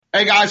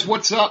Hey guys,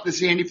 what's up?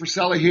 This is Andy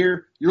Frisella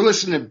here. You're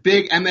listening to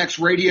Big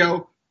MX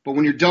Radio, but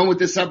when you're done with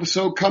this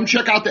episode, come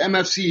check out the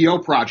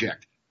MFCEO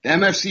project, the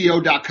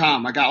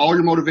MFCEO.com. I got all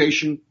your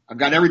motivation. I've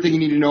got everything you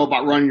need to know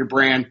about running your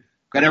brand.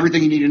 I've got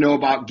everything you need to know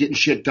about getting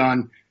shit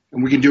done,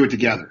 and we can do it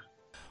together.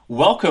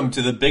 Welcome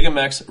to the Big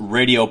MX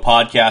Radio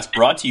Podcast,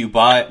 brought to you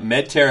by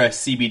Medterra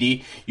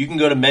CBD. You can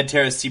go to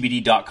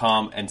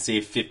medterracbd.com and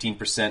save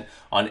 15%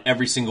 on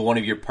every single one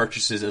of your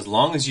purchases as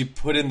long as you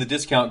put in the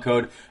discount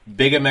code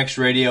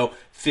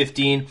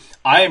BigMXRadio15.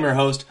 I am your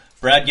host,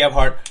 Brad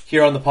Gebhart,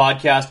 here on the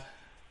podcast.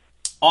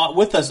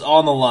 With us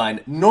on the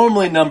line,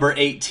 normally number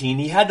 18.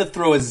 He had to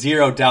throw a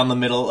zero down the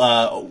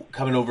middle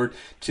coming over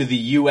to the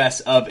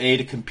US of A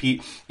to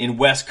compete in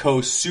West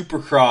Coast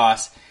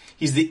Supercross.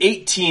 He's the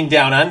 18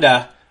 down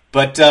under.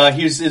 But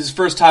here's his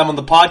first time on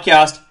the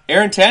podcast.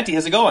 Aaron Tanti,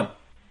 how's it going?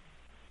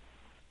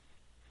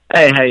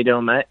 Hey, how you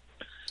doing, mate?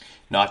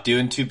 Not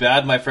doing too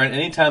bad, my friend.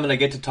 Anytime that I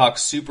get to talk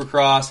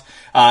Supercross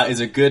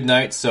is a good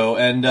night.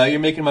 And you're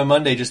making my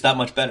Monday just that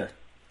much better.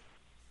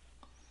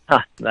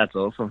 That's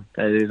awesome.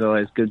 It is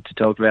always good to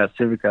talk about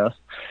Supercross.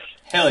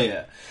 Hell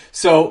yeah.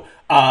 So,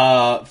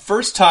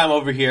 first time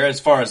over here, as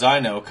far as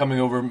I know, coming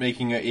over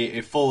making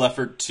a full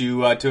effort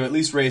to at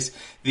least race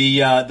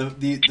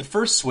the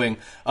first swing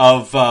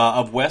of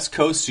West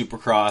Coast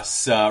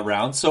Supercross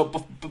round. So,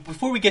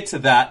 before we get to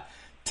that,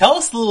 tell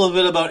us a little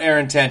bit about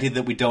Aaron Tanti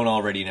that we don't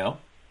already know.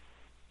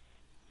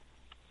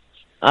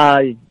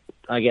 I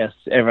guess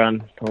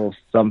everyone, or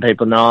some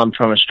people know I'm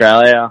from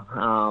Australia.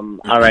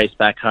 I race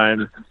back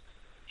home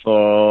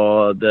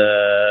for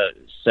the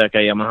Circo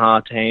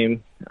Yamaha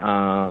team.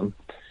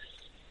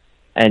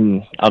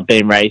 And I've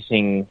been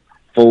racing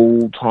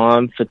full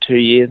time for 2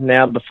 years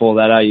now. Before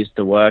that, I used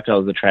to work. I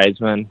was a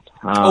tradesman.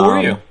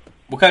 Were you?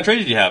 What kind of trade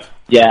did you have?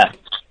 Yeah,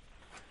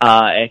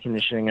 air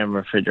conditioning and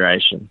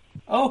refrigeration.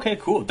 Oh, okay,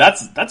 cool.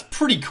 That's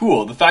pretty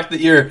cool. The fact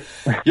that you're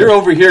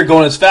over here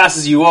going as fast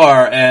as you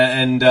are,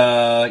 and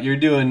you're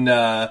doing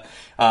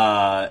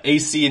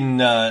AC and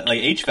like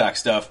HVAC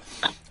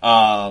stuff.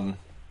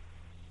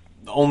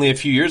 Only a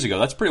few years ago.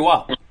 That's pretty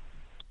wild.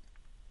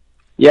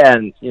 Yeah,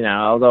 and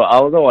I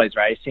was always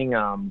racing,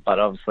 but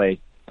obviously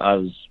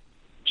I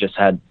just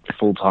had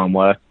full-time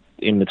work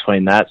in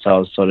between that, so I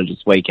was sort of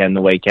just weekend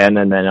to weekend,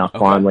 and then I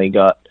finally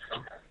got,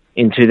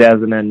 in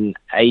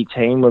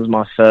 2018 was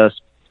my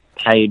first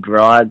paid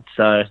ride,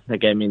 so they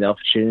gave me the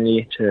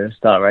opportunity to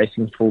start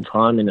racing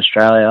full-time in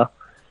Australia,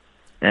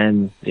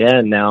 and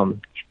yeah, now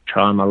I'm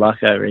trying my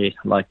luck over here,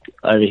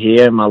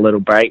 my little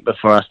break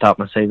before I start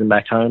my season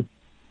back home.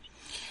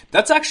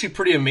 That's actually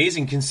pretty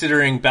amazing,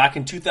 considering back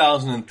in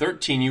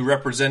 2013 you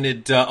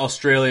represented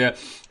Australia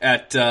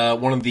at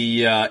one of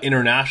the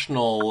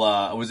international,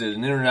 was it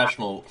an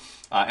international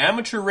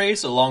amateur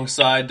race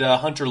alongside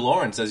Hunter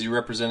Lawrence as you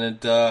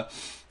represented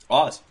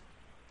Oz?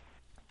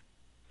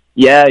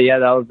 Yeah,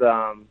 that was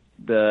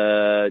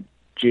the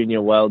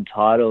junior world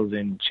titles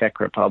in Czech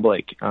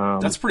Republic.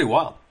 That's pretty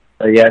wild.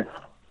 Yeah,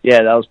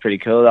 that was pretty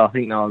cool. I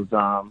think that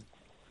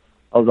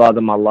was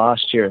either my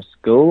last year of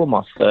school or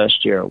my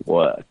first year of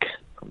work.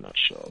 I'm not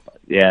sure, but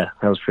yeah,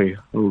 that was a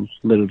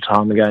little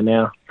time ago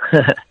now.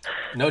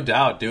 No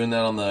doubt, doing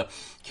that on the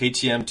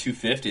KTM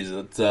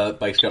 250s. That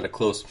bike's got a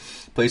close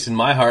place in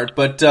my heart.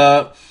 But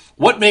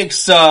what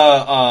makes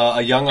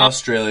a young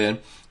Australian,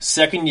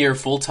 second year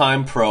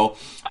full-time pro,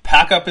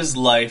 pack up his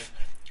life,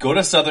 go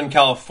to Southern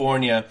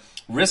California,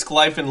 risk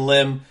life and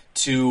limb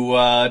to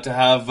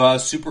have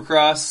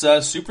Supercross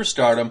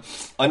superstardom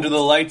under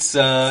the lights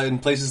in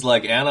places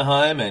like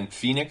Anaheim and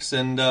Phoenix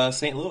and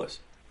St. Louis?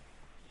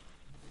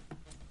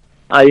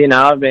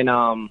 I've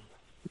been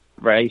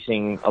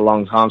racing a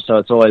long time, so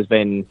it's always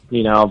been,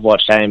 I've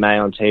watched AMA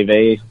on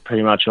TV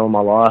pretty much all my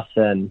life,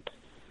 and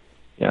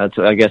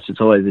I guess it's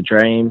always a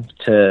dream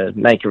to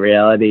make a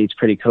reality. It's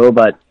pretty cool,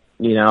 but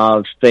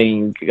I've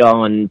been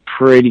going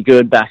pretty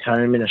good back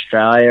home in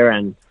Australia,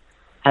 and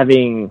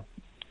having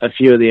a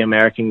few of the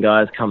American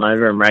guys come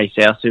over and race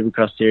our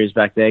Supercross series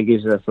back there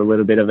gives us a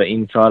little bit of an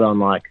insight on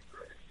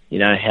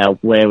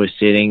where we're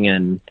sitting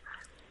and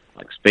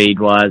speed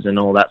wise and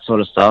all that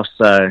sort of stuff.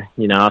 So,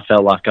 I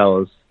felt like I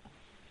was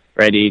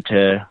ready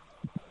to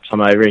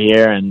come over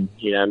here and,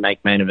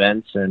 make main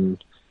events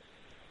and,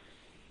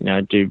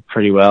 do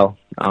pretty well,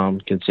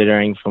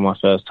 considering for my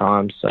first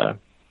time. So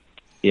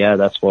yeah,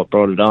 that's what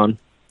brought it on.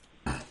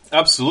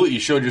 Absolutely. You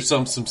showed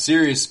yourself some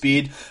serious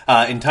speed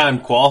in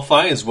time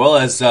qualifying, as well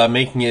as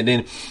making it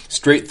in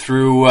straight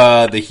through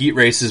the heat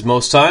races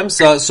most times.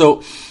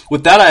 So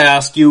with that, I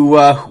ask you,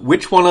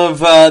 which one of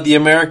the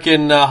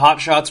American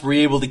hotshots were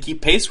you able to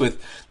keep pace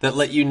with that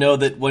let you know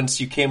that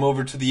once you came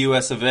over to the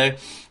US of A,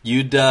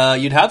 you'd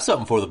have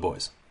something for the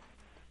boys?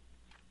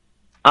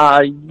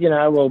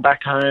 Well,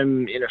 back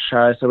home in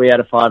Australia, so we had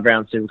a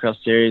 5-round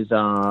Supercross series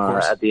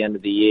at the end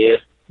of the year.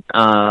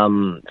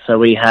 So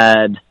we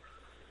had...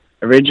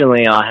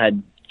 Originally, I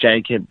had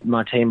Jacob.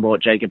 My team brought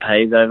Jacob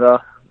Hayes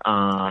over,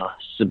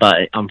 but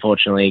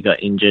unfortunately, he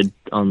got injured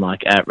on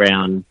at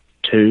round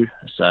 2,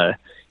 so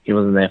he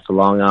wasn't there for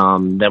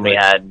long. Then we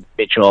had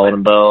Mitchell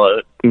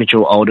Oldenburg,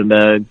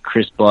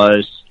 Chris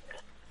Blows,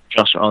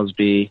 Josh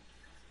Osby,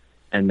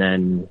 and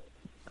then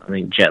I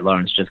think Jet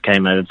Lawrence just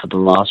came over for the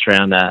last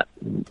round at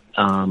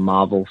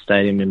Marvel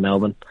Stadium in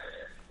Melbourne.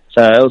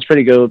 So it was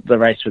pretty good, the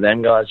race with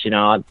them guys.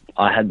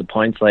 I had the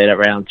points lead at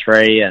round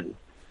 3, and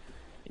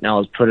I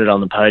was put it on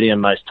the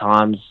podium most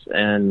times,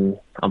 and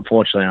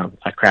unfortunately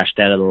I crashed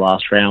out of the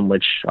last round,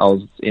 which I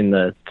was in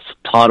the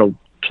title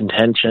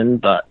contention,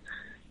 but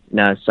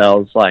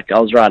so I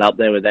was right up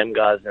there with them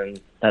guys, and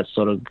that's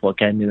sort of what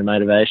gave me the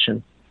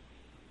motivation.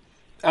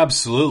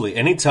 Absolutely.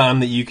 Anytime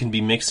that you can be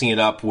mixing it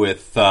up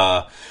with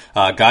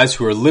guys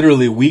who are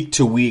literally week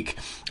to week,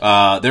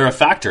 they're a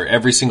factor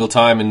every single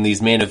time in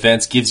these main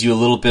events. Gives you a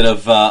little bit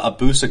of a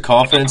boost of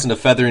confidence and a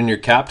feather in your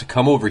cap to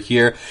come over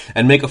here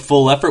and make a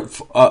full effort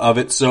of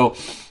it. So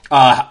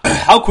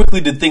how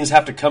quickly did things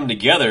have to come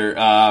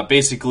together?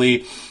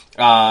 Basically,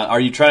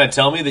 are you trying to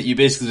tell me that you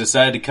basically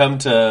decided to come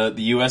to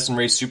the U.S. and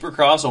race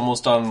Supercross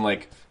almost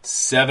on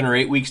 7 or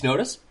 8 weeks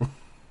notice?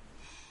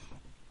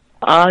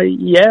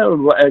 Yeah,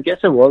 I guess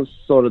it was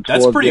sort of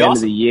towards the end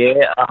of the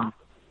year.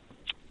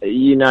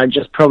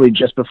 Just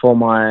before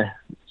my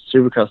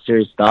Supercross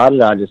series started,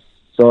 I just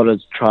sort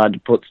of tried to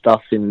put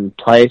stuff in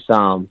place,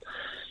 to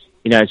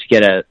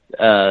get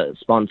a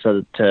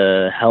sponsor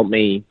to help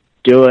me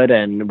do it.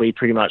 And we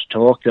pretty much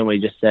talked, and we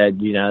just said,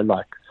 see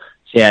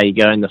how you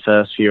go in the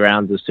first few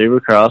rounds of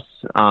Supercross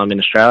in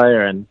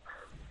Australia. And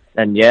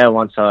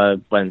once I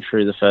went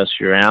through the first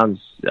few rounds,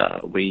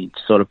 we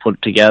sort of put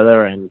it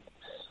together, and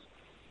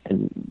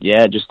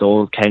just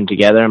all came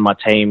together. And my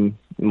team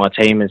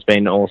has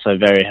been also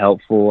very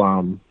helpful.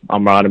 I'm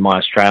riding my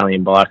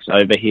Australian bikes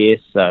over here,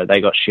 so they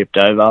got shipped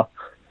over,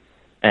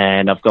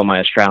 and I've got my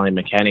Australian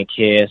mechanic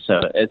here, so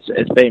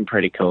it's been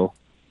pretty cool.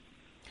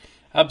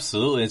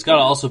 Absolutely. It's got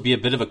to also be a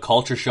bit of a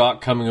culture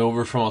shock coming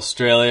over from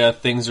Australia.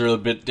 Things are a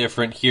bit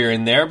different here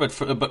and there,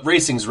 but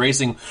racing's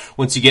racing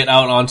once you get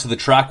out onto the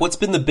track. What's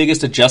been the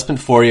biggest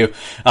adjustment for you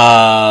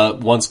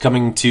once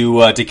coming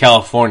to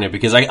California?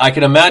 Because I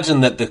can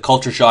imagine that the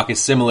culture shock is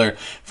similar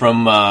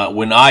from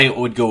when I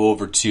would go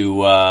over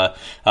to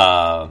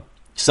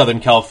Southern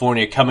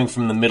California, coming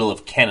from the middle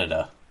of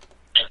Canada.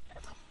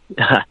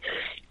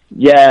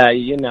 Yeah,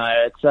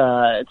 it's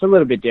a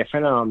little bit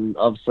different.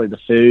 Obviously, the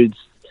food's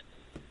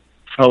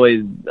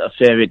probably a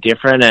fair bit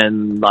different,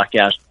 and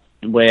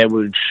where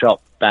we'd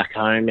shop back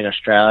home in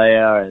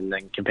Australia, and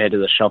then compared to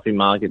the shopping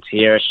markets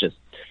here, it's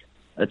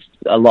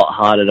a lot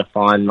harder to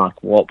find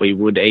what we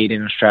would eat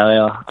in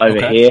Australia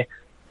over here.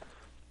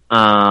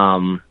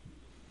 Other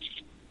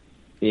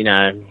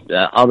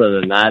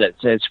than that,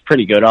 it's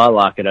pretty good. I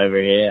like it over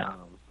here.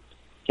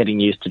 Getting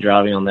used to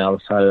driving on the other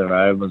side of the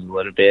road was a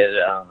little bit,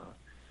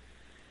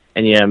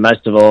 and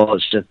most of all,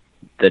 it's just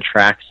the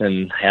tracks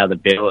and how they're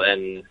built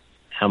and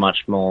how much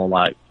more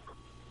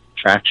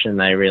traction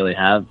they really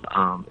have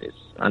is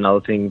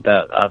another thing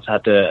that I've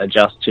had to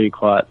adjust to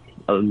quite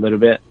a little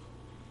bit.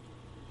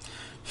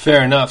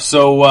 Fair enough.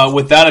 So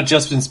with that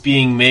adjustments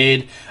being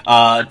made,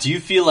 do you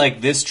feel like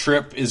this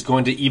trip is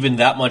going to even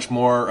that much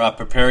more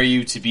prepare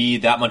you to be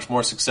that much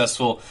more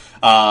successful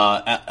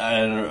at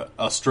an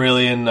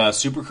Australian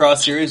Supercross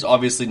series?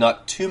 Obviously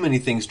not too many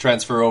things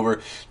transfer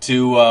over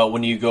to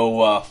when you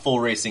go full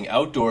racing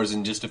outdoors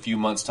in just a few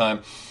months'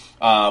 time.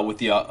 With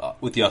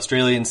the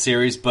Australian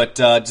series, but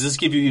does this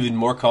give you even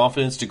more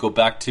confidence to go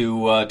back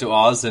to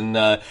Oz and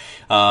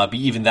be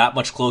even that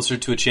much closer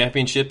to a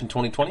championship in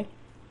 2020?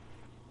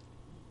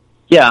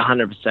 Yeah,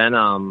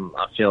 100%.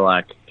 I feel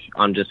like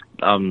I'm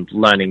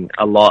learning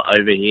a lot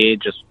over here.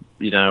 Just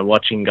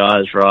watching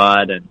guys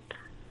ride and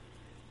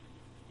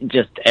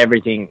just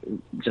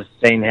everything, just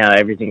seeing how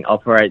everything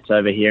operates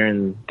over here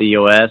in the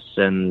US,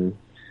 and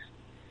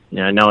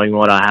knowing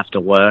what I have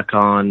to work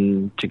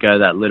on to go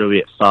that little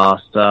bit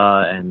faster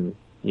and,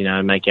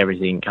 make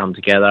everything come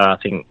together. I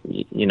think,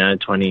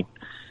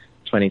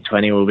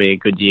 2020 will be a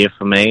good year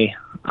for me,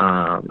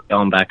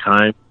 going back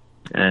home.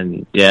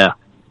 And, yeah.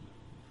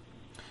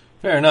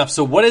 Fair enough.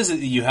 So what is it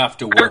that you have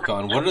to work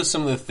on? What are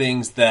some of the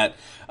things that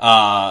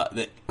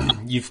that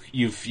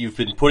you've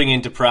been putting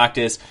into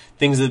practice,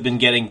 things that have been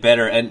getting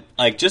better? And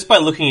just by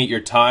looking at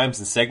your times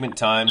and segment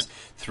times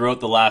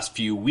throughout the last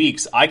few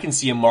weeks, I can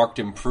see a marked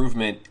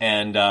improvement,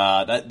 and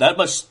that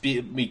must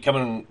be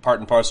coming part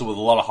and parcel with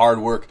a lot of hard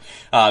work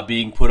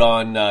being put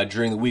on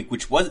during the week,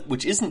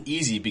 which isn't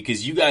easy,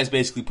 because you guys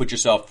basically put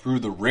yourself through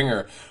the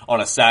ringer on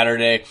a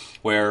Saturday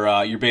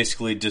where you're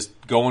basically just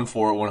going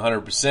for it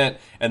 100%,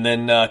 and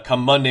then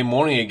come Monday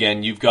morning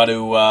again, you got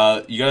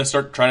to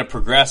start trying to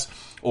progress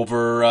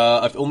over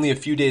only a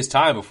few days'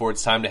 time before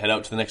it's time to head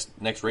out to the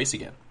next race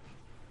again.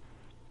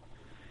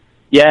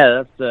 Yeah,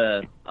 that's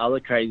the other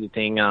crazy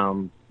thing.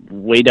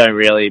 We don't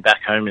really,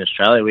 back home in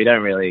Australia, we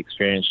don't really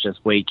experience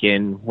just week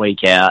in,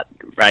 week out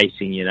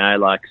racing,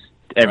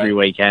 every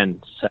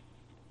weekend. So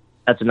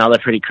that's another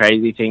pretty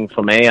crazy thing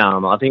for me.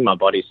 I think my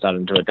body's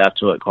starting to adapt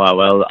to it quite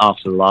well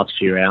after the last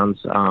few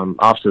rounds.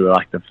 After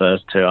the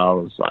first two, I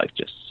was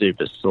just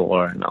super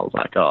sore, and I was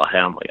like, oh,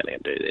 how am I going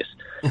to do this?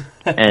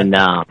 And,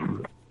 I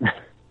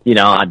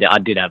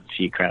did have a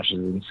few crashes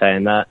in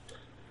saying that.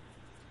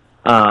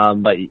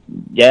 But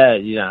yeah,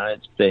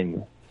 it's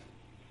been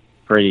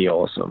pretty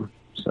awesome.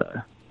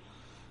 So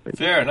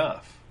fair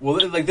enough.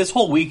 Well, like this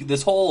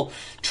whole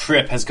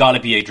trip has got to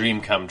be a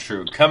dream come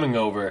true. Coming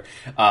over,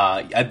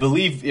 I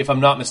believe, if I'm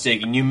not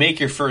mistaken, you make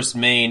your first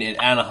main in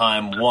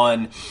Anaheim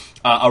 1,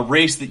 a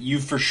race that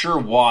you've for sure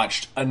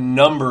watched a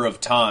number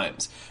of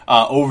times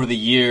over the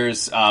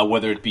years,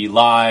 whether it be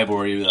live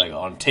or like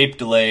on tape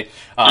delay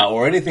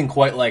or anything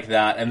quite like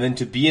that. And then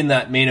to be in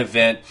that main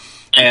event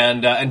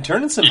and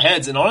turning some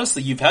heads. And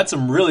honestly, you've had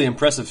some really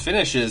impressive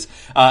finishes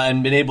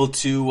and been able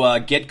to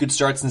get good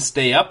starts and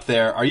stay up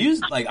there. Are you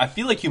like? I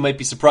feel like you might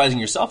be surprising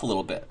yourself a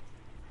little bit.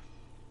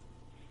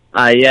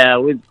 Yeah,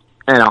 with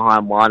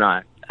Anaheim 1,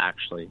 I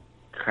actually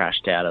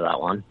crashed out of that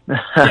one.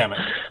 Damn it.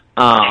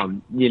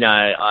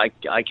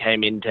 I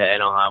came into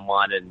Anaheim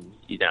 1 and,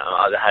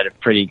 I had a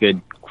pretty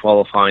good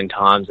qualifying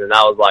times, and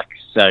that was like,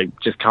 so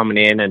just coming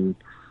in, and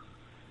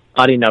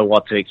I didn't know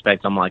what to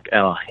expect. I'm like,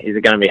 oh, is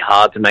it going to be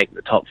hard to make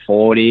the top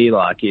 40?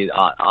 Like,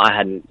 I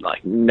hadn't,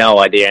 like, no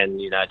idea, and,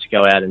 to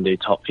go out and do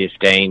top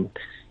 15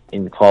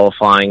 in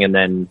qualifying, and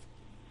then,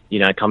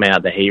 come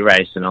out the heat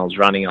race, and I was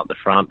running up the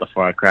front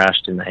before I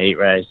crashed in the heat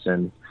race,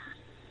 and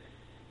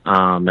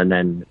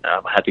then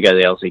I had to go to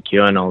the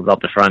LCQ, and I was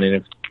up the front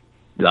in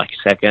like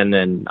second,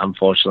 and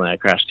unfortunately I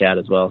crashed out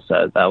as well.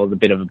 So that was a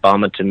bit of a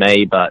bummer to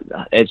me, but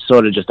it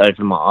sort of just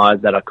opened my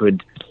eyes that I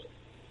wasn't.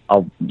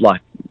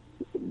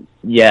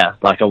 Yeah,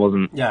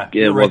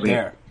 it wasn't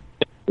there.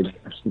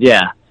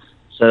 Yeah,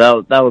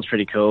 so that was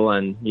pretty cool,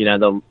 and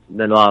the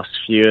last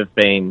few have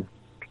been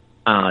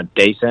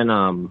decent.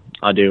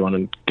 I do want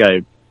to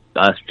go.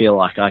 I feel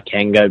like I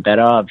can go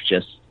better. I've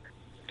just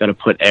got to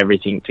put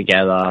everything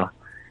together.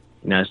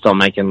 Stop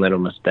making little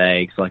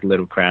mistakes, like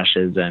little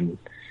crashes, and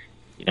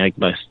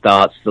my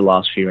starts the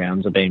last few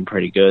rounds have been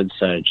pretty good,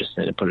 so just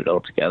need to put it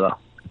all together.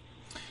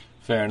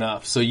 Fair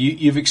enough. So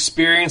you've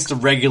experienced a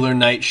regular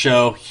night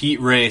show,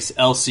 heat race,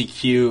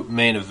 LCQ,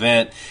 main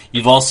event.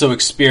 You've also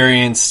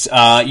experienced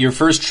your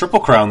first Triple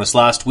Crown this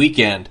last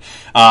weekend.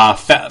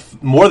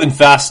 More than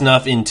fast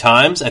enough in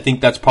times. I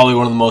think that's probably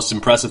one of the most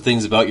impressive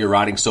things about your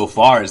riding so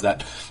far is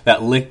that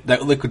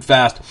liquid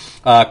fast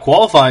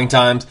qualifying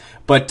times.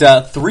 But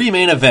 3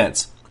 main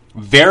events,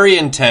 very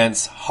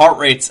intense, heart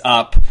rate's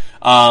up.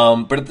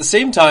 But at the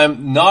same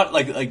time, not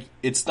like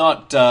it's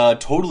not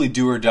totally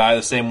do or die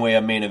the same way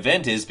a main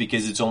event is,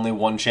 because it's only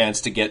one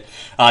chance to get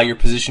your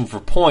position for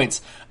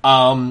points.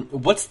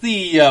 What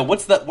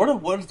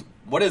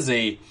is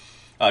a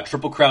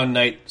Triple Crown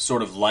night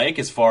sort of like,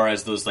 as far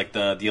as those like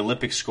the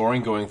Olympic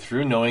scoring going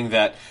through, knowing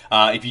that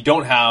if you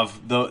don't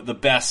have the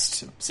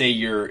best, say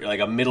you're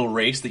like a middle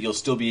race, that you'll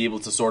still be able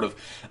to sort of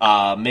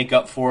make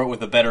up for it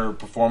with a better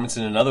performance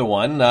in another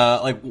one.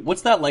 Like,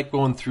 what's that like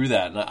going through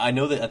that? And I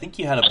know that I think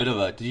you had a bit of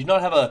a. Did you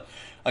not have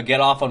a get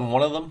off on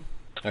one of them?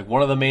 Like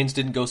one of the mains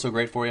didn't go so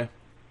great for you?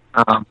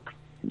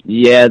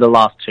 Yeah, the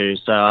last 2.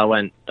 So I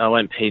went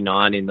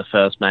P9 in the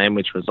first main,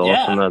 which was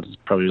awesome. Yeah. That was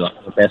probably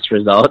like the best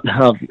result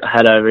I've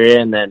had over here.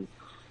 And then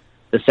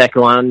the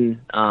second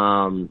one,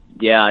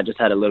 I just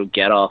had a little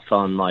get off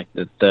on like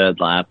the third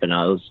lap, and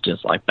I was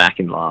just like back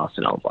in last,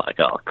 and I was like,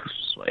 oh,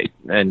 sweet.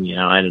 And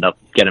I ended up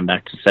getting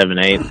back to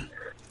 17th.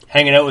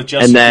 Hanging out with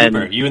Justin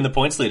Cooper, you and the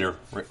points leader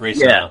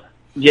racing now.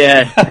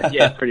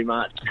 Yeah, pretty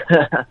much.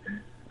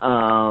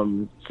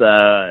 And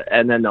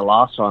then the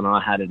last one,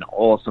 I had an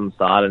awesome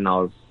start, and I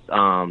was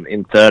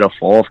in third or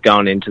fourth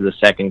going into the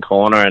second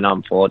corner, and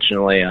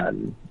unfortunately I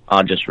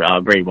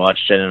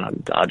rewatched it,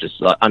 and I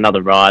just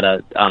another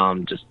rider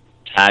just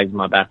tagged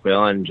my back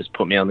wheel and just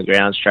put me on the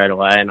ground straight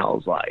away, and I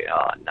was like,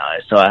 oh no.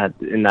 So I had,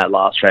 in that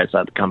last race, I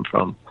had to come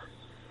from,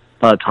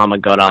 by the time I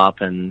got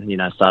up and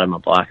started my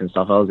bike and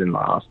stuff, I was in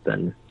last,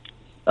 and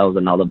that was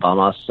another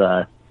bummer. So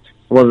it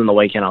wasn't the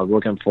weekend I was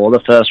looking for.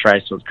 The first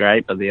race was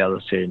great, but the other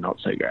 2 not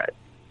so great.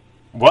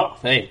 Well,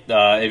 hey,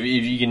 if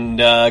you can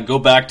go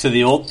back to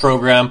the old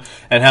program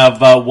and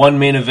have one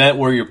main event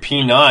where you're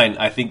P9,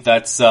 I think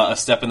that's a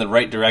step in the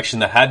right direction.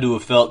 That had to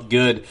have felt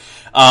good.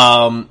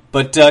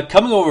 But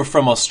coming over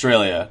from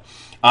Australia,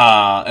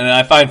 and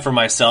I find for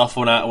myself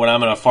when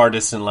I'm in a far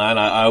distant land,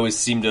 I always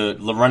seem to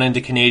run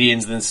into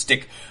Canadians and then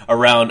stick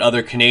around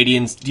other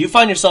Canadians. Do you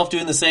find yourself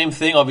doing the same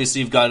thing?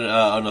 Obviously, you've got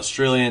an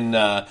Australian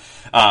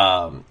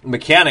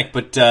mechanic,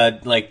 but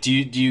do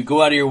you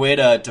go out of your way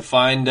to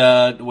find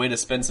a way to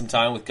spend some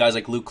time with guys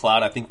like Luke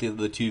Cloud? I think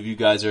the two of you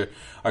guys are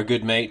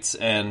good mates,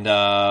 and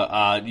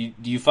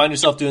do you find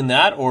yourself doing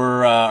that,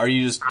 or are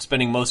you just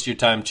spending most of your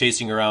time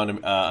chasing around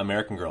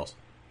American girls?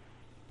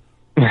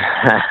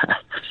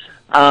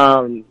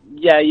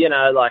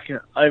 Like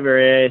over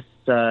here,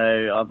 so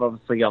I've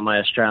obviously got my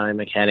Australian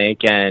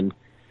mechanic, and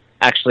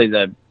actually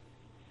the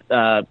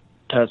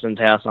person's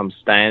house I'm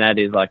staying at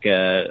is like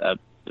a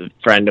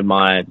friend of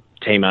my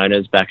team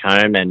owners back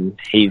home, and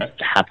he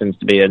happens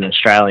to be an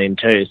Australian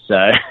too,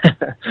 so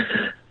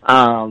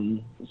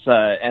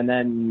and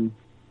then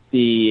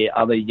the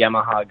other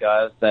Yamaha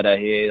guys that are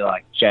here,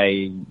 like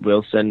Jay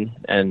Wilson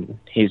and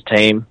his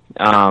team,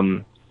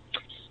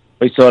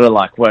 we sort of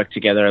like work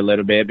together a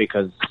little bit,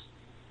 because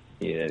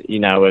you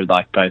know, we've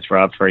like both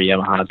rode for a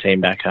Yamaha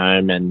team back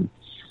home, and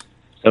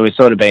so we've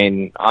sort of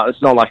been.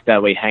 It's not like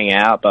that we hang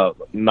out,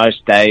 but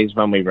most days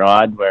when we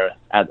ride, we're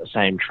at the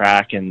same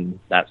track and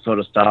that sort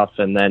of stuff.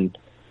 And then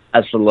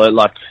as for Luke,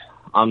 like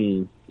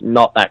I'm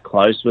not that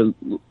close with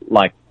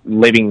like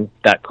living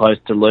that close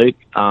to Luke.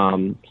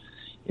 You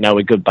know,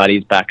 we're good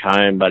buddies back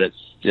home, but it's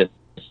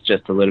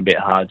just a little bit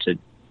hard to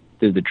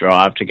do the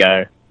drive to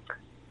go,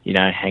 you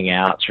know, hang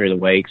out through the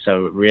week.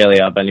 So really,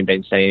 I've only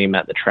been seeing him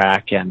at the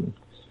track and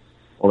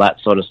all that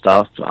sort of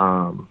stuff.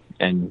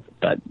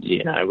 But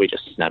you know, we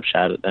just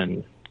Snapchat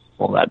and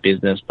all that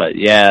business. But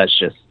yeah, it's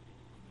just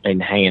been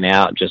hanging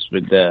out just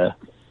with the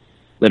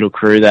little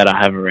crew that I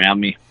have around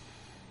me.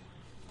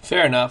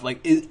 Fair enough.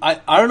 Like, I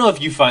don't know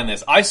if you find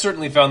this. I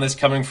certainly found this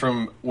coming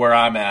from where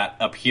I'm at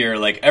up here.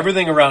 Like,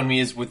 everything around me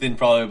is within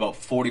probably about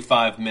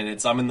 45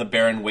 minutes. I'm in the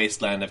barren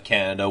wasteland of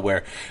Canada,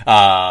 where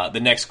the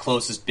next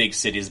closest big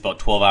city is about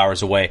 12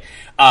 hours away.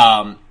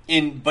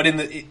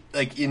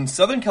 In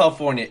Southern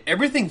California,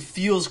 everything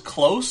feels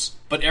close,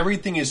 but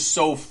everything is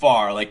so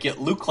far. Like,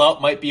 Luke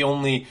Clout might be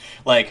only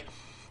like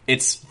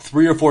it's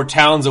 3 or 4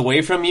 towns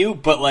away from you,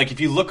 but like if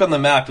you look on the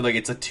map, like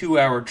it's a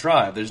 2-hour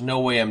drive. There's no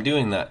way I'm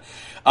doing that.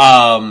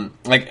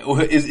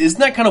 Isn't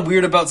that kind of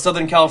weird about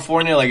Southern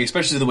California? Like,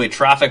 especially the way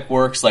traffic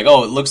works. Like,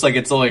 oh, it looks like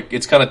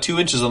it's kind of 2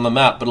 inches on the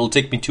map, but it'll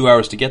take me 2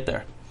 hours to get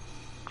there.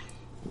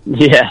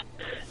 Yeah,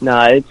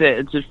 no,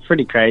 it's just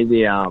pretty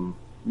crazy.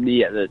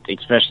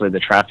 Especially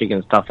the traffic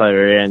and stuff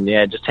over here, and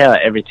yeah, just how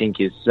everything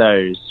is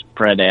so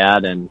spread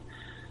out, and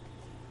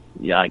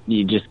yeah,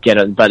 you just get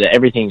it. But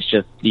everything's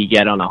just you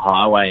get on a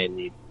highway and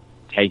you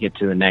take it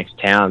to the next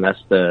town. That's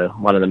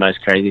one of the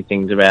most crazy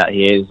things about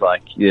here is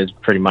like there's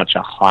pretty much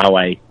a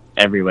highway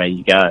everywhere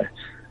you go.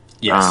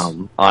 Yes.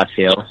 I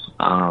feel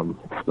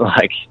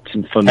like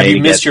for me. Have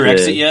you missed your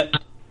exit yet?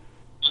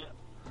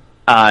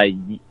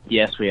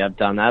 Yes, we have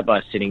done that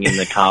by sitting in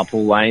the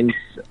carpool lanes.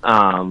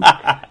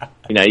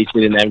 You know, you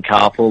sit in them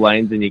carpool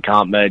lanes and you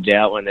can't merge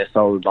out when they're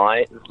solid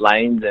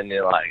lanes, and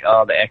you're like,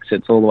 oh, the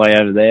exit's all the way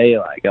over there. You're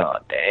like, oh,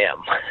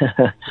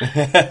 damn.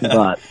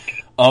 But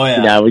oh yeah,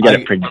 you know, we got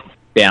it pretty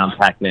down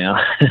packed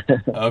now.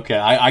 Okay,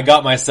 I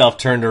got myself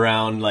turned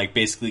around, like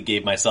basically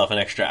gave myself an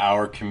extra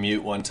hour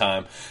commute one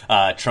time,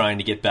 trying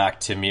to get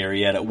back to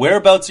Murrieta.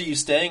 Whereabouts are you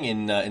staying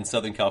in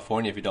Southern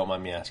California, if you don't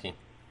mind me asking?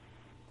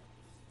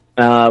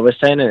 We're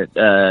staying at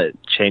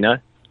Chino.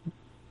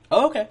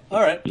 Oh, okay,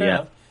 all right, fair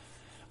enough.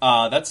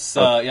 I'm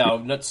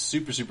not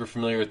super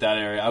familiar with that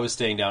area. I was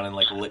staying down in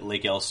like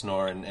Lake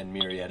Elsinore and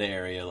Murrieta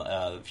area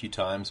a few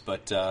times,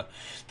 but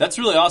that's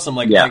really awesome.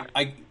 Like, yeah.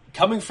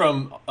 Coming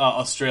from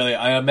Australia,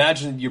 I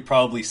imagine you're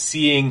probably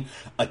seeing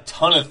a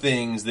ton of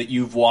things that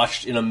you've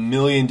watched in a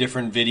million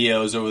different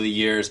videos over the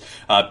years.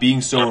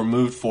 Being so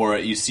removed for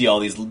it, you see all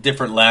these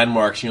different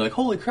landmarks, and you're like,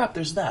 holy crap,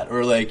 there's that.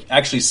 Or like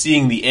actually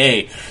seeing the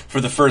A for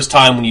the first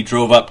time when you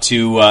drove up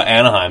to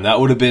Anaheim.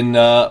 That would have been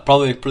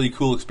probably a pretty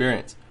cool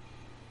experience.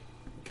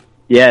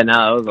 Yeah,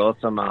 no, it was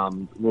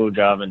awesome. We were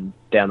driving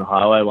down the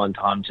highway one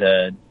time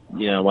to,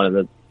 you know, one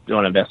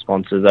of our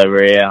sponsors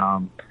over here,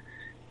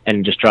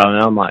 and just driving.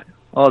 I'm like,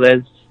 oh,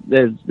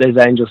 there's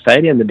Angel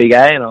Stadium, the big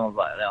A, and I was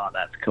like, oh,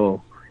 that's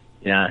cool.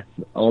 You know,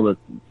 all the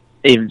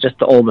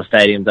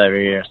stadiums over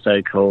here are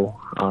so cool.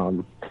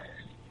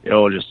 They're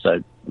all just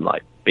so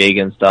like big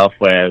and stuff.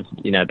 Where,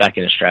 you know, back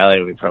in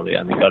Australia, we probably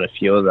only got a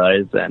few of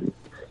those, and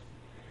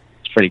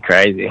it's pretty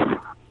crazy.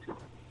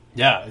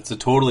 Yeah, it's a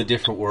totally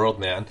different world,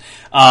 man.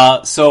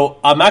 So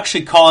I'm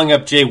actually calling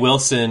up Jay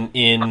Wilson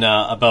in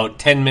about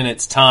 10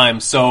 minutes'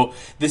 time. So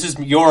this is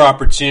your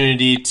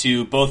opportunity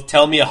to both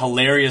tell me a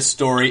hilarious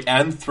story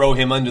and throw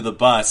him under the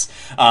bus.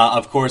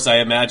 Of course, I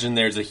imagine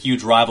there's a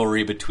huge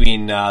rivalry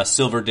between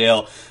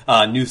Silverdale,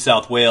 New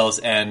South Wales,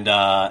 and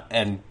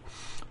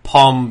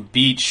Palm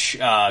Beach,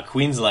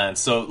 Queensland.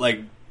 So,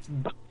 like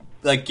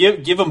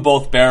give them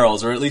both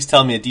barrels, or at least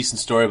tell me a decent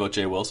story about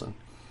Jay Wilson.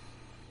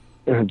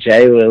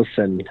 Jay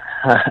Wilson.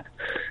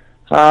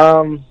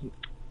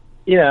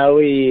 You know,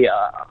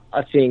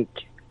 I think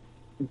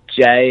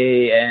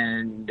Jay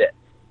and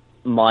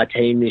my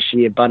team this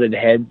year butted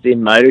heads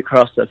in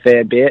motocross a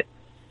fair bit.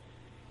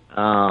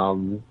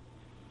 You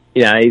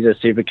know, he's a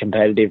super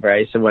competitive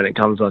racer when it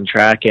comes on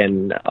track,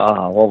 and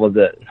what was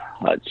it?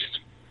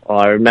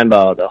 I remember,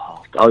 I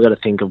got to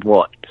think of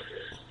what.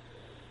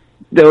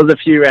 There was a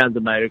few rounds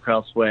of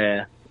motocross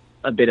where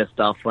a bit of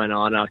stuff went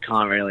on. I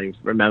can't really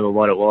remember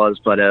what it was,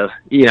 but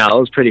you know, it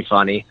was pretty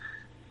funny.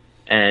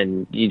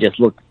 And you just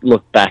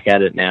look back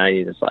at it now, and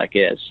you're just like,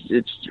 yeah,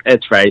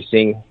 it's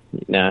racing,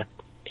 you know.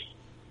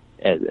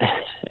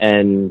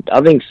 And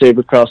I think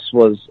Supercross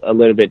was a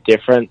little bit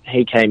different.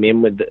 He came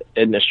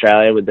in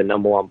Australia with the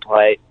number 1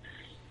 plate,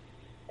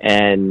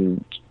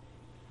 and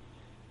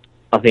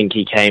I think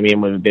he came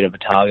in with a bit of a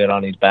target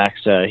on his back,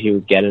 so he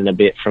was getting a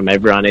bit from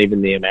everyone,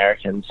 even the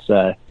Americans.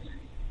 So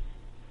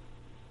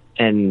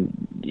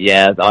And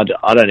yeah, I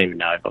don't even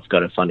know if I've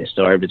got a funny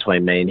story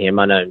between me and him.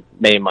 I know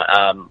me and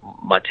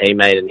my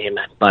teammate and him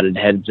butted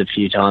heads a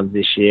few times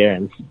this year,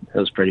 and it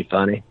was pretty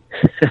funny.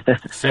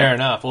 Fair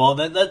enough. Well,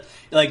 that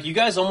like you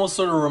guys almost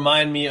sort of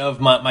remind me of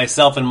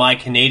myself and my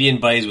Canadian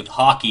buddies with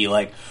hockey.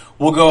 Like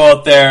we'll go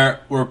out there,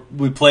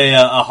 we play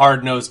a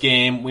hard-nosed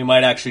game. We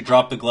might actually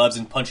drop the gloves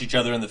and punch each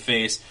other in the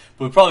face,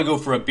 but we'd probably go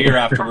for a beer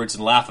afterwards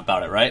and laugh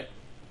about it, right?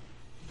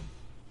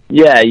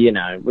 Yeah,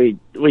 we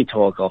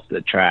talk off the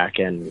track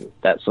and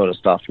that sort of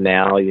stuff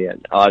now. Yeah,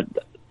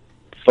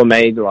 for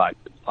me, like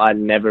I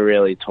never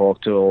really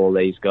talk to all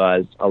these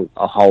guys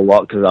a whole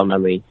lot because I'm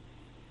only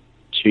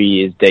 2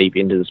 years deep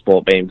into the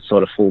sport being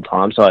sort of full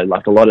time. So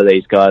like a lot of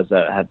these guys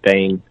that have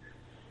been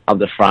up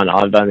the front,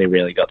 I've only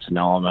really got to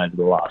know them over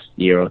the last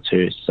year or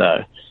two.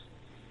 So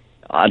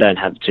I don't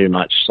have too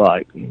much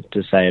like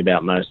to say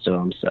about most of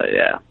them. So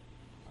yeah,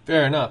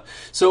 fair enough.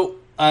 So.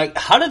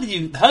 How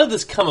did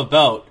this come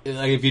about?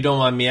 Like, if you don't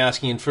mind me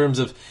asking, in terms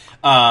of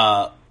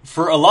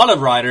for a lot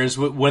of riders,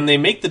 when they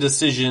make the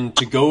decision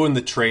to go in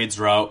the trades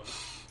route,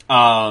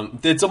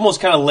 it's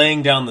almost kind of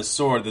laying down the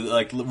sword,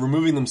 like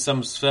removing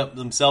themselves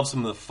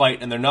from the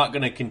fight, and they're not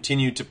going to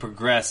continue to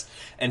progress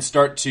and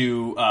start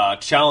to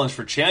challenge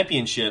for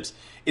championships.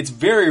 It's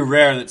very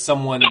rare that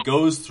someone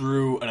goes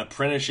through an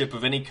apprenticeship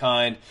of any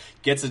kind,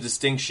 gets a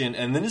distinction,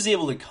 and then is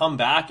able to come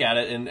back at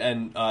it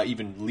and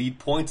even lead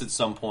points at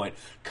some point,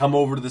 come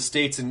over to the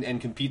States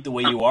and compete the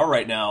way you are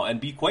right now,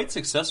 and be quite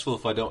successful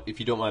if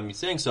you don't mind me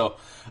saying so.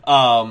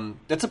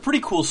 That's a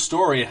pretty cool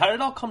story. How did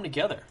it all come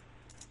together?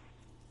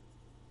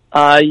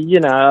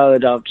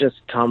 I've just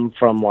come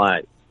from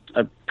like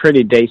a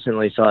pretty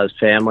decently sized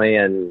family,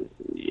 and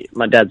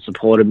my dad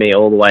supported me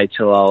all the way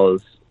till I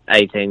was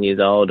 18 years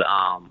old.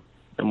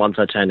 And once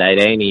I turned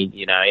 18,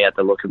 he had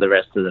to look at the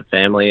rest of the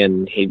family,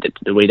 and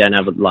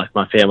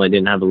my family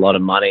didn't have a lot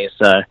of money,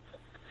 so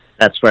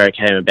that's where it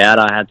came about.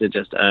 I had to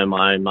just earn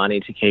my own money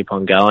to keep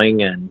on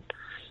going and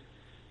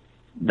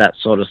that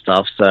sort of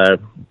stuff. So,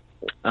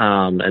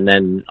 and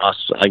then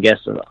I guess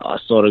I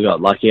sort of got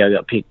lucky. I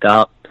got picked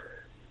up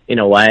in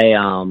a way.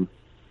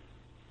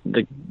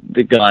 The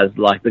guy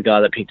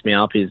that picked me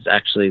up is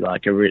actually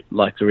like a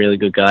really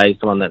good guy. He's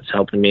the one that's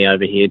helping me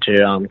over here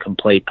to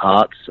complete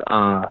parts.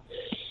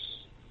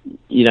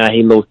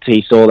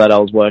 He saw that I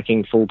was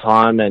working full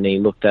time, and he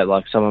looked at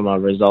like some of my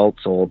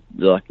results or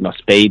like my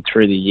speed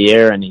through the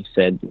year, and he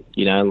said,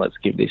 let's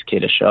give this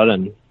kid a shot,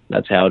 and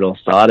that's how it all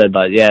started.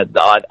 But yeah,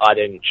 I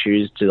didn't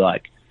choose to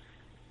like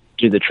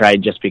do the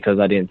trade just because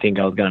I didn't think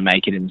I was going to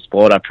make it in the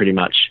sport. I pretty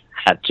much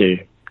had to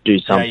do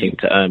something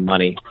to earn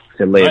money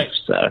to live. Right.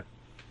 So.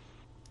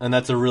 And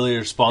that's a really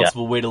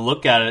responsible way to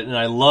look at it. And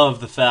I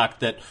love the fact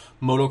that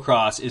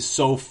motocross is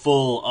so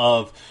full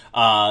of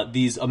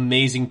these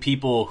amazing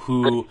people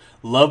who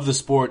love the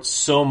sport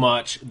so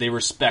much, they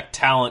respect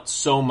talent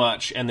so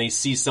much, and they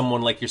see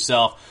someone like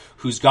yourself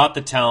who's got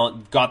the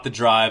talent, got the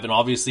drive, and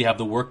obviously have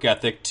the work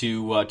ethic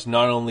to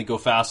not only go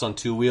fast on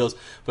two wheels,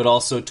 but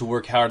also to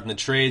work hard in the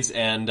trades,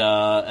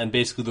 and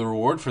basically the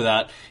reward for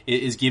that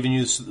is giving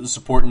you the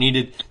support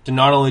needed to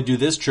not only do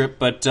this trip,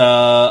 but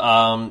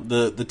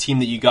the team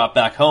that you got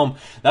back home.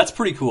 That's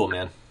pretty cool,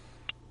 man.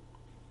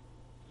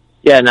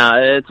 Yeah,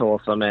 no, it's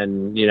awesome,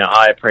 and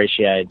I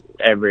appreciate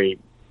every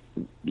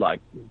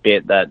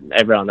bit that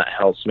everyone that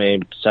helps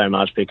me so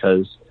much,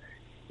 because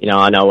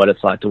I know what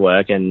it's like to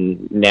work,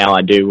 and now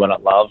I do what I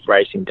love,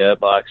 racing dirt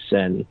bikes,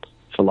 and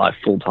for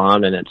full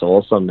time, and it's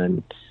awesome.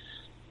 And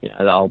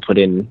I'll put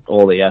in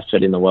all the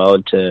effort in the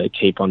world to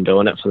keep on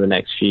doing it for the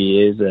next few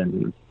years,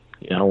 and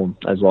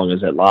as long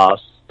as it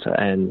lasts,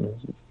 and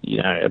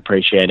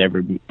appreciate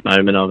every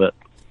moment of it.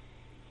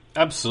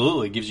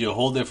 Absolutely. Gives you a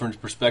whole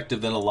different perspective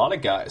than a lot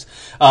of guys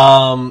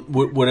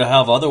would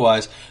have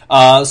otherwise.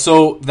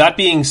 So that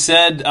being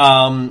said,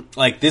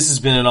 this has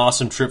been an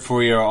awesome trip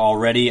for you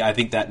already. I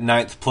think that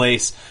 9th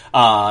place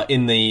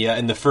in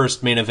the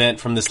first main event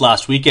from this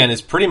last weekend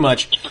is pretty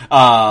much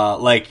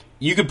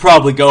you could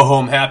probably go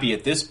home happy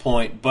at this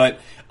point. But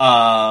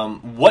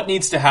what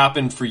needs to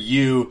happen for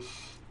you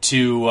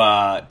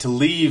to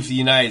leave the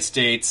United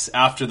States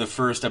after the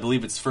first, I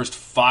believe it's first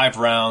 5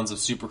 rounds of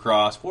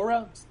Supercross, 4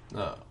 rounds?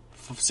 No.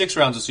 6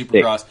 rounds of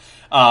Supercross,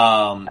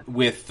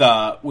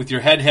 with your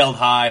head held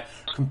high,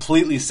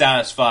 completely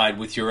satisfied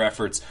with your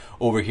efforts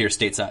over here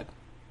stateside?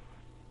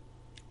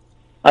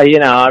 I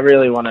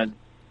really want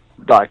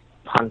to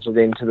punch it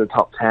into the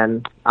top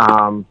 10,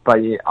 but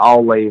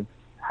I'll leave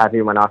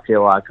happy when I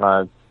feel like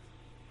I've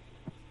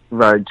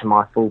rode to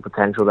my full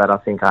potential that I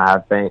think I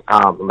have been,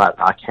 that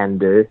I can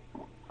do.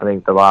 I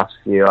think the last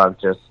few I've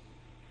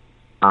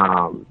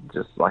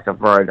I've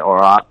rode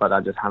alright, but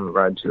I just haven't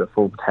rode to the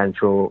full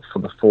potential for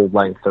the full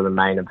length of the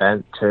main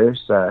event too.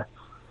 So,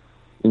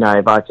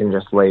 if I can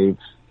just leave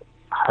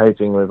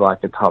hoping with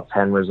a top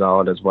 10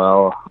 result as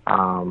well,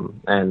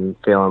 and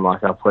feeling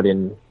like I put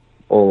in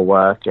all the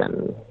work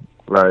and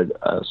rode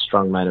a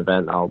strong main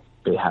event, I'll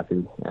be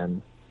happy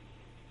and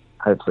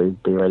hopefully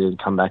be ready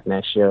to come back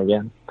next year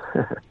again.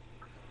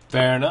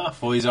 Fair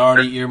enough. Well, he's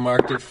already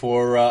earmarked it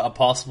for a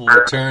possible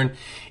return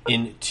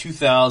in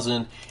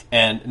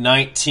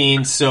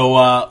 2019. So,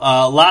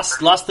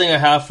 last thing I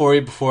have for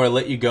you before I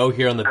let you go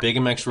here on the Big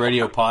MX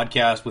Radio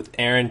podcast with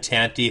Aaron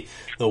Tanti,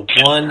 the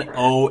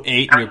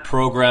 108 in your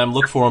program.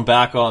 Look for him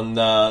back on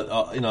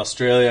in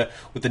Australia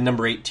with the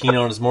number 18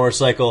 on his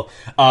motorcycle.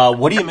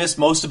 What do you miss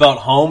most about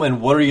home, and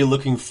what are you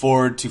looking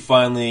forward to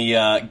finally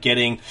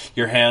getting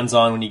your hands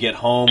on when you get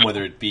home?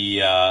 Whether it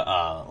be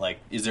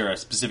is there a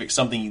specific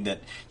something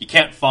that you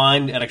can't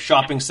find at a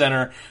shopping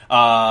center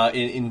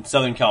in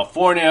Southern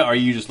California? Are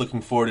you just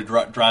looking forward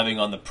to driving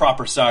on the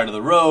proper side of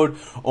the road,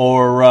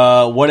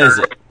 or what is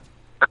it?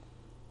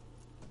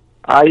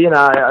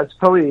 It's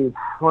probably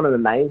one of the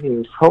main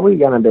things. Probably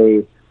going to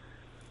be,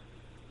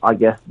 I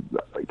guess,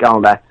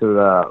 going back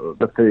to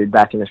the food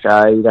back in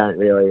Australia. You don't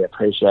really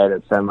appreciate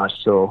it so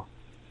much till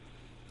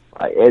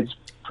it's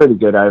pretty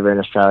good over in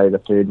Australia, the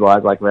food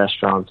wise, like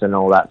restaurants and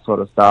all that sort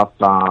of stuff.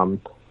 And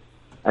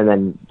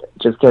then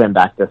just getting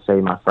back to see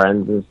my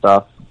friends and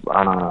stuff.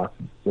 I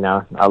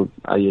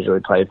usually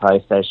play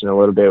PlayStation a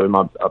little bit with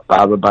my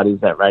other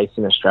buddies that race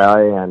in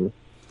Australia, and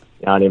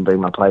I didn't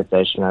bring my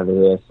PlayStation over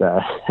here, so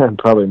I'm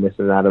probably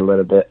missing that a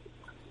little bit.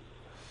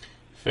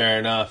 Fair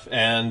enough.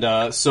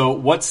 And so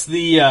what's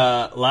the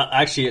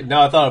actually,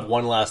 now I thought of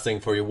one last thing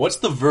for you. What's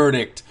the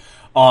verdict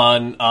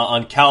on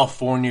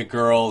California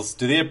girls?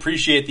 Do they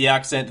appreciate the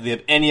accent? Do they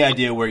have any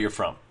idea where you're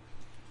from?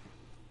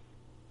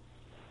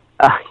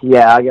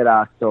 Yeah, I get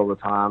asked all the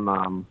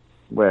time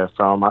where I'm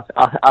from.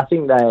 I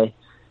think they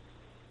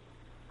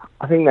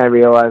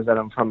realise that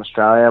I'm from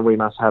Australia. We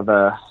must have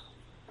our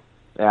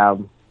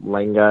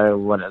lingo,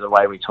 the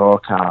way we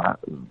talk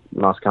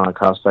must come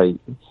across. But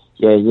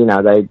yeah,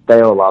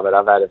 they all love it.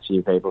 I've had a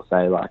few people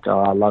say like,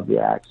 "Oh, I love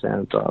your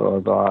accent," blah blah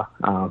blah.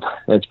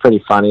 It's pretty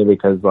funny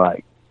because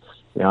I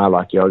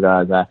like your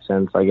guys'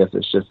 accents. I guess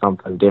it's just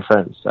something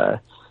different, so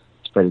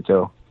it's pretty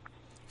cool.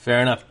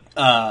 Fair enough.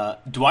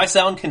 Do I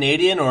sound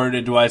Canadian, or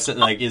do I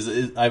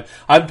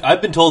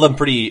I've been told I'm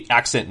pretty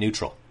accent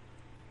neutral?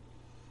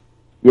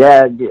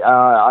 Yeah,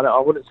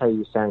 I wouldn't say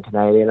you sound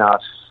Canadian. I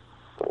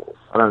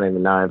don't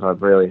even know if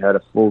I've really heard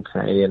a full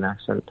Canadian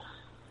accent.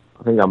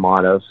 I think I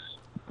might have.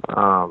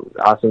 I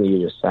think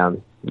you just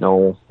sound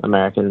normal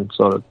American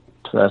sort of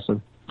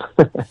person.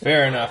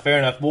 Fair enough.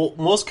 Well,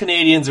 most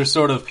Canadians are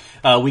sort of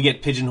we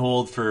get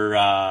pigeonholed for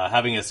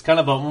having a kind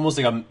of almost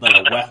like a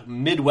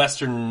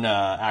Midwestern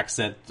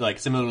accent, like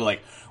similar to like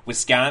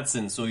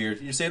Wisconsin. So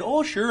you're saying,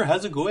 "Oh, sure,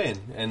 how's it going?"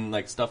 and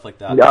like stuff like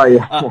that. Oh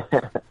yeah,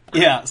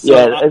 yeah. So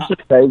it's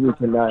just crazy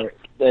to know.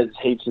 There's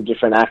heaps of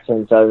different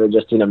accents over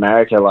just in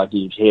America. Like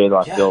you hear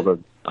all the,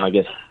 I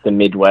guess, the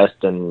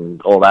Midwest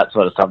and all that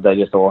sort of stuff. They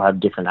just all have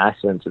different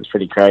accents. It's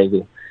pretty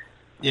crazy.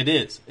 It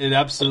is. It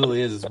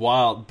absolutely is. It's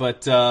wild.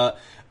 But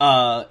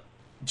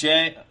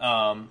Jay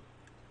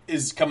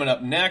is coming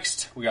up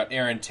next. We got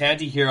Aaron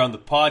Tanti here on the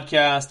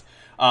podcast.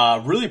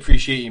 Really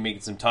appreciate you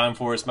making some time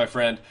for us, my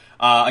friend.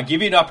 I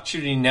give you an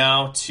opportunity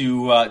now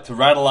to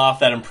rattle off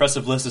that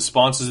impressive list of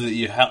sponsors that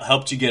you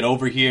helped you get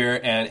over here,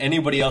 and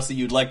anybody else that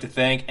you'd like to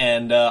thank.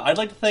 And I'd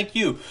like to thank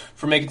you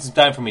for making some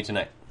time for me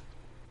tonight.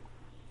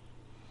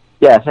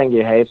 Yeah, thank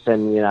you, heaps,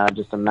 and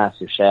just a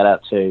massive shout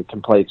out to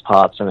Completes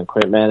Parts and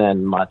Equipment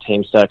and my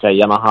team Circo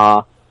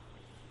Yamaha,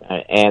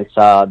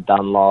 Answer,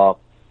 Dunlop,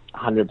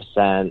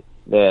 100%.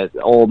 They're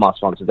all my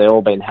sponsors. They've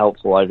all been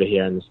helpful over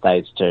here in the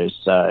States too.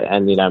 So,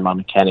 and my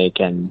mechanic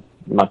and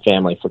my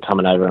family for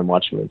coming over and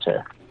watching me too.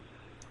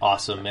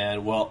 Awesome,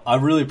 man. Well, I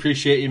really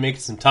appreciate you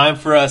making some time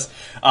for us.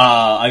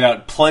 I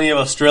got plenty of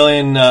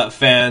Australian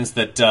fans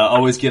that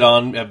always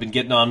have been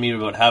getting on me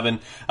about having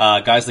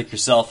guys like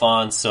yourself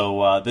on.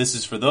 So this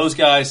is for those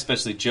guys,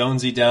 especially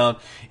Jonesy down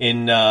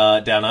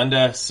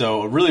under.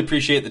 So I really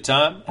appreciate the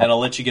time, and I'll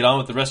let you get on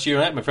with the rest of your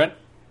night, my friend.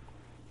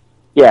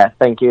 Yeah,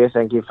 thank you.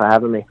 Thank you for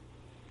having me.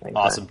 Thanks,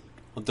 awesome. Man.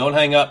 Well, don't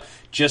hang up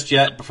just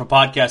yet, but for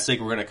podcast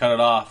sake, we're going to cut it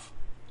off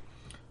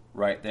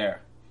right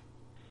there.